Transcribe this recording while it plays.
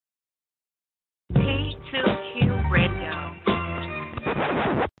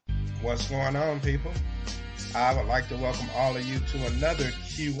What's going on, people? I would like to welcome all of you to another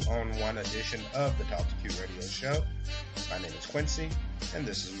Q-on-1 edition of the Talk to Q radio show. My name is Quincy, and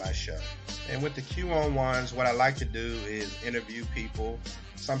this is my show. And with the Q-on-1s, what I like to do is interview people.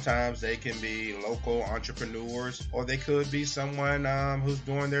 Sometimes they can be local entrepreneurs, or they could be someone who's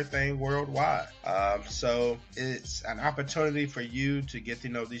doing their thing worldwide. So it's an opportunity for you to get to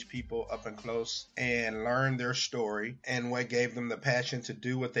know these people up and close and learn their story and what gave them the passion to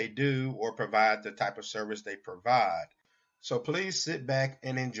do what they do or provide the type of service they provide. So please sit back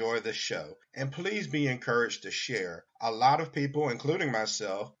and enjoy the show. And please be encouraged to share. A lot of people, including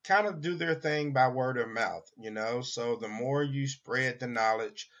myself, kind of do their thing by word of mouth, So the more you spread the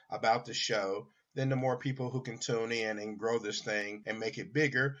knowledge about the show, then the more people who can tune in and grow this thing and make it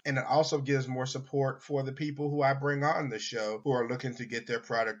bigger. And it also gives more support for the people who I bring on the show who are looking to get their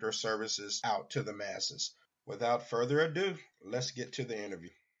product or services out to the masses. Without further ado, let's get to the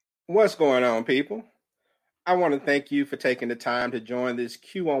interview. What's going on, people? I want to thank you for taking the time to join this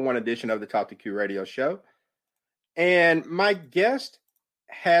Q-on-1 edition of the Talk to Q radio show. And my guest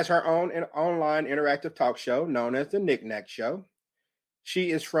has her own online interactive talk show known as the Nikky Show. She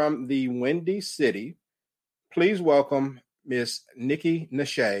is from the Windy City. Please welcome Miss Nikky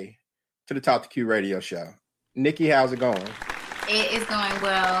to the Talk to Q radio show. Nikky, how's it going? It is going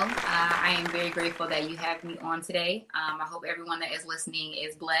well. I am very grateful that you have me on today. I hope everyone that is listening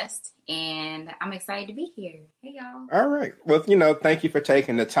is blessed, and I'm excited to be here. Hey, y'all. All right. Well, thank you for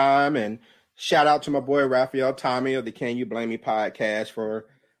taking the time, and shout out to my boy Raphael Tommy of the Can You Blame Me podcast for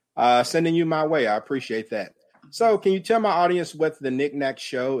sending you my way. I appreciate that. So can you tell my audience what the Nikky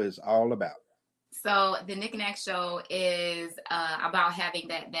Show is all about? So the Nikky Show is about having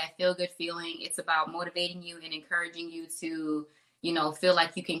that feel-good feeling. It's about motivating you and encouraging you to, feel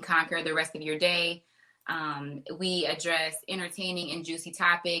like you can conquer the rest of your day. We address entertaining and juicy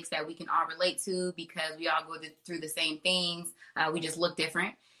topics that we can all relate to because we all go through the same things. We just look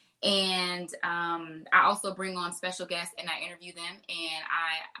different. And I also bring on special guests and I interview them, and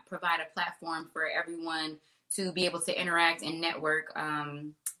I provide a platform for everyone to be able to interact and network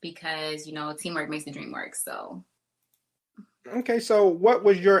because, teamwork makes the dream work. So. Okay. So what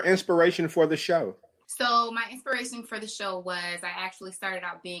was your inspiration for the show? So my inspiration for the show was I actually started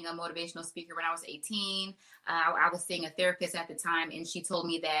out being a motivational speaker when I was 18. I was seeing a therapist at the time, and she told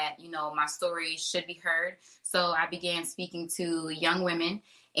me that, my story should be heard. So I began speaking to young women,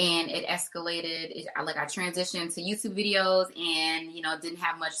 and it escalated. I transitioned to YouTube videos and, didn't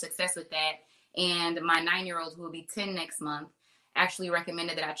have much success with that. And my 9-year-old, who will be 10 next month, actually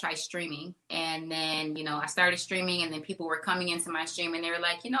recommended that I try streaming. And then, I started streaming, and then people were coming into my stream and they were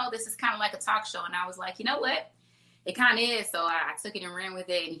like, this is kind of like a talk show. And I was like, you know what? It kind of is. So I took it and ran with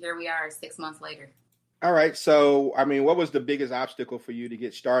it. And here we are 6 months later. All right. So, what was the biggest obstacle for you to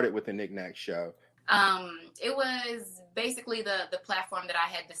get started with the Nikky Show? It was basically the platform that I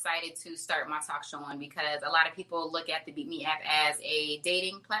had decided to start my talk show on, because a lot of people look at the Beat Me app as a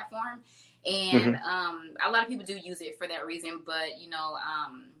dating platform. And a lot of people do use it for that reason, but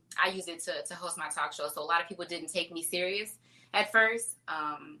I use it to host my talk show. So a lot of people didn't take me serious at first,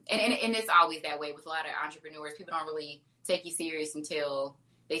 and it's always that way with a lot of entrepreneurs. People don't really take you serious until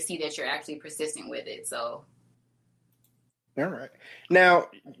they see that you're actually persistent with it. So, all right. Now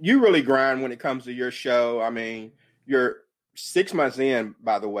you really grind when it comes to your show. You're 6 months in,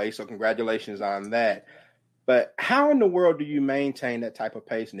 by the way, so congratulations on that. But how in the world do you maintain that type of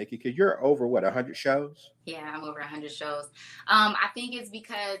pace, Nikky? Because you're over, 100 shows? Yeah, I'm over 100 shows. I think it's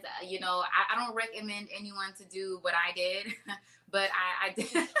because, I don't recommend anyone to do what I did, but I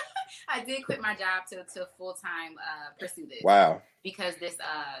did I did quit my job to full-time pursue this. Wow. Because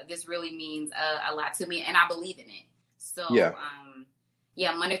this really means a lot to me, and I believe in it. So,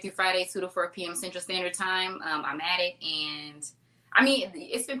 yeah, Monday through Friday, 2 to 4 p.m. Central Standard Time, I'm at it, and,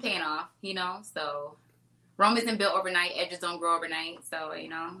 it's been paying off, so... Rome isn't built overnight. Edges don't grow overnight. So,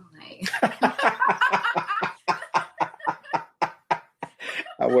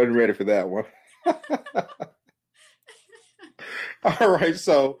 I wasn't ready for that one. All right.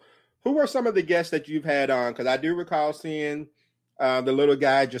 So who are some of the guests that you've had on? Because I do recall seeing the little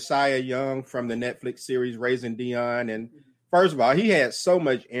guy, Josiah Young, from the Netflix series Raising Dion. And first of all, he had so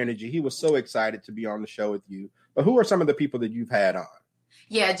much energy. He was so excited to be on the show with you. But who are some of the people that you've had on?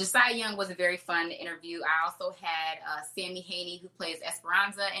 Yeah, Josiah Young was a very fun interview. I also had Sammy Haney, who plays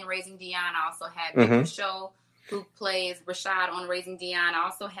Esperanza in Raising Dion. I also had Victor Show, who plays Rashad on Raising Dion. I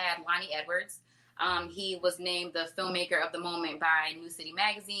also had Lonnie Edwards. He was named the filmmaker of the moment by New City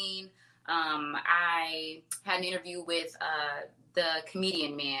Magazine. I had an interview with the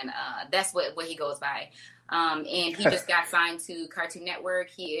comedian man. That's what he goes by. And he just got signed to Cartoon Network.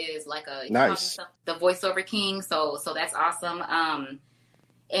 He is like nice. The voiceover king. So that's awesome.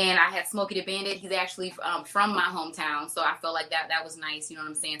 And I had Smokey the Bandit. He's actually from my hometown. So I felt like that was nice, you know what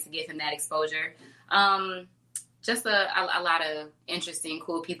I'm saying, to give him that exposure. Just a lot of interesting,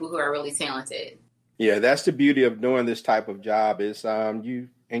 cool people who are really talented. Yeah, that's the beauty of doing this type of job is you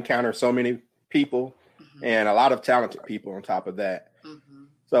encounter so many people and a lot of talented people on top of that. Mm-hmm.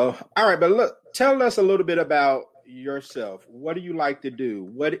 So, all right, but look, tell us a little bit about yourself. What do you like to do?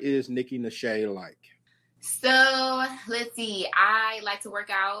 What is Nikky Nashay like? So let's see. I like to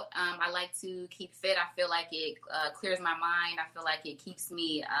work out. I like to keep fit. I feel like it clears my mind. I feel like it keeps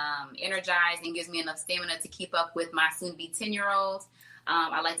me energized and gives me enough stamina to keep up with my soon-to-be 10-year-old.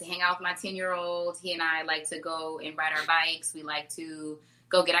 I like to hang out with my 10-year-old. He and I like to go and ride our bikes. We like to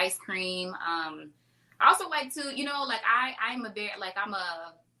go get ice cream. I also like to, I'm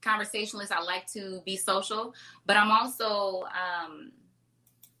a conversationalist. I like to be social, but I'm also,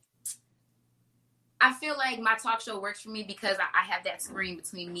 I feel like my talk show works for me because I have that screen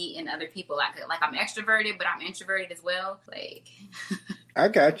between me and other people. Like I'm extroverted, but I'm introverted as well. I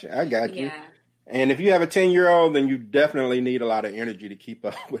got you. Yeah. And if you have a 10-year-old, then you definitely need a lot of energy to keep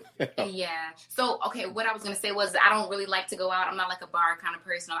up with them. Yeah. So, okay, what I was going to say was I don't really like to go out. I'm not like a bar kind of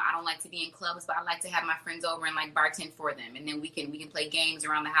person. I don't like to be in clubs, but I like to have my friends over and bartend for them. And then we can play games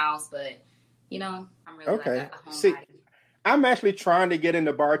around the house. But, I'm really like a homebody. I'm actually trying to get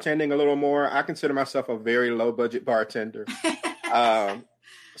into bartending a little more. I consider myself a very low budget bartender.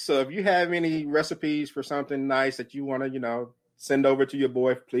 So if you have any recipes for something nice that you want to, send over to your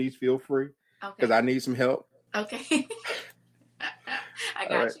boy, please feel free. Because I need some help. Okay. I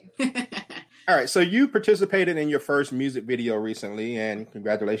got you. All right. So you participated in your first music video recently, and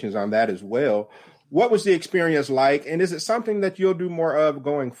congratulations on that as well. What was the experience like? And is it something that you'll do more of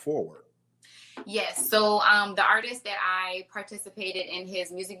going forward? Yes. So the artist that I participated in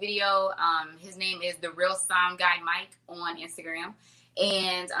his music video, his name is The Real Sound Guy Mike on Instagram.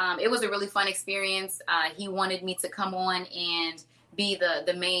 And it was a really fun experience. He wanted me to come on and be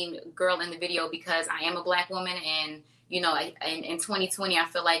the main girl in the video because I am a Black woman, and in 2020 I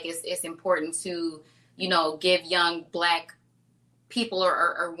feel like it's important to give young Black people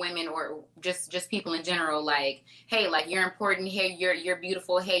or women or just people in general hey, you're important, hey, you're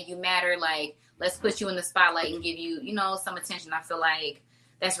beautiful, hey, you matter, let's put you in the spotlight and give you some attention. I feel like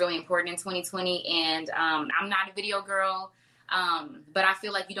that's really important in 2020. And I'm not a video girl, but I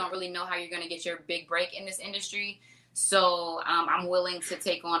feel like you don't really know how you're going to get your big break in this industry. So I'm willing to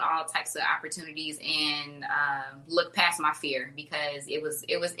take on all types of opportunities and look past my fear because it was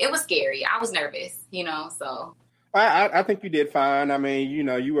scary. I was nervous, so. I think you did fine. I mean,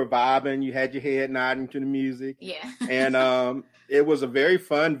 you were vibing, you had your head nodding to the music. Yeah. And it was a very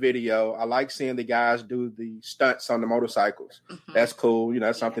fun video. I like seeing the guys do the stunts on the motorcycles. Mm-hmm. That's cool.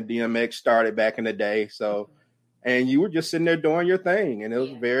 That's something DMX started back in the day. So, and you were just sitting there doing your thing, and it was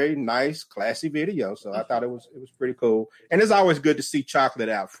a very nice, classy video. So I thought it was pretty cool. And it's always good to see chocolate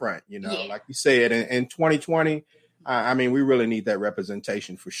out front, like you said, in 2020. I mean, we really need that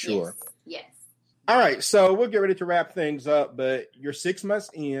representation for sure. Yes. All right, so we'll get ready to wrap things up, but you're 6 months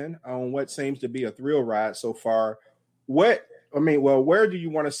in on what seems to be a thrill ride so far. Where do you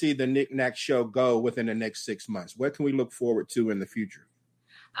want to see the Nick Nack show go within the next 6 months? What can we look forward to in the future?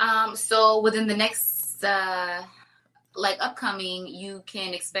 So within the next upcoming, you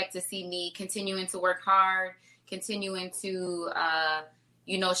can expect to see me continuing to work hard, continuing to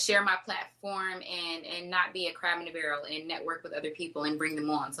share my platform and not be a crab in a barrel, and network with other people and bring them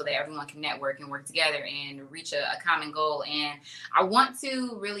on so that everyone can network and work together and reach a common goal. And I want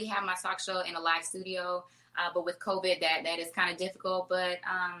to really have my talk show in a live studio, but with COVID, that is kind of difficult. But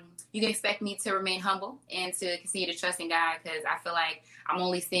you can expect me to remain humble and to continue to trust in God, because I feel like I'm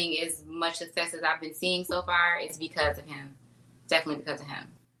only seeing as much success as I've been seeing so far. It's because of him. Definitely because of him.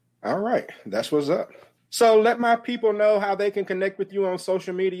 All right. That's what's up. So let my people know how they can connect with you on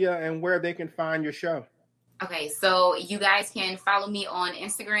social media and where they can find your show. Okay, so you guys can follow me on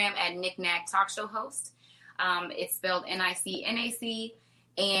Instagram at Nick Nack Talk Show Host. It's spelled NICNAC.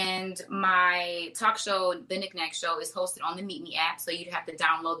 And my talk show, The Nick Nack Show, is hosted on the Meet Me app. So you'd have to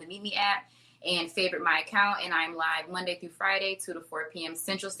download the Meet Me app and favorite my account. And I'm live Monday through Friday, 2 to 4 p.m.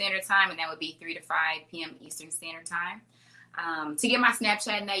 Central Standard Time. And that would be 3 to 5 p.m. Eastern Standard Time. To get my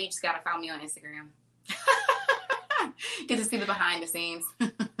Snapchat now, you just got to follow me on Instagram. Get to see the behind the scenes.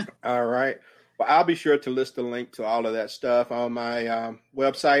 All right. Well, I'll be sure to list the link to all of that stuff on my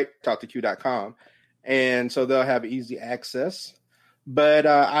website, talktoq.com. And so they'll have easy access. But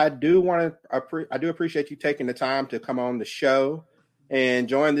I do appreciate you taking the time to come on the show and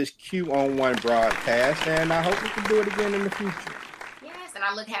join this Q-on-1 broadcast, and I hope we can do it again in the future. Yes, and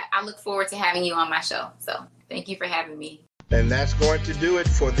I look forward to having you on my show. So thank you for having me. And that's going to do it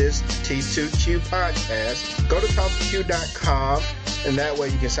for this T2Q podcast. Go to talktoq.com, and that way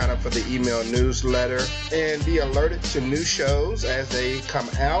you can sign up for the email newsletter and be alerted to new shows as they come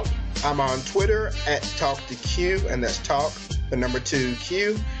out. I'm on Twitter at TalkToQ, and that's talk, the number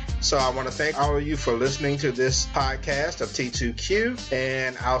 2Q. So I want to thank all of you for listening to this podcast of T2Q,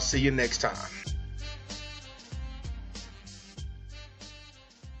 and I'll see you next time.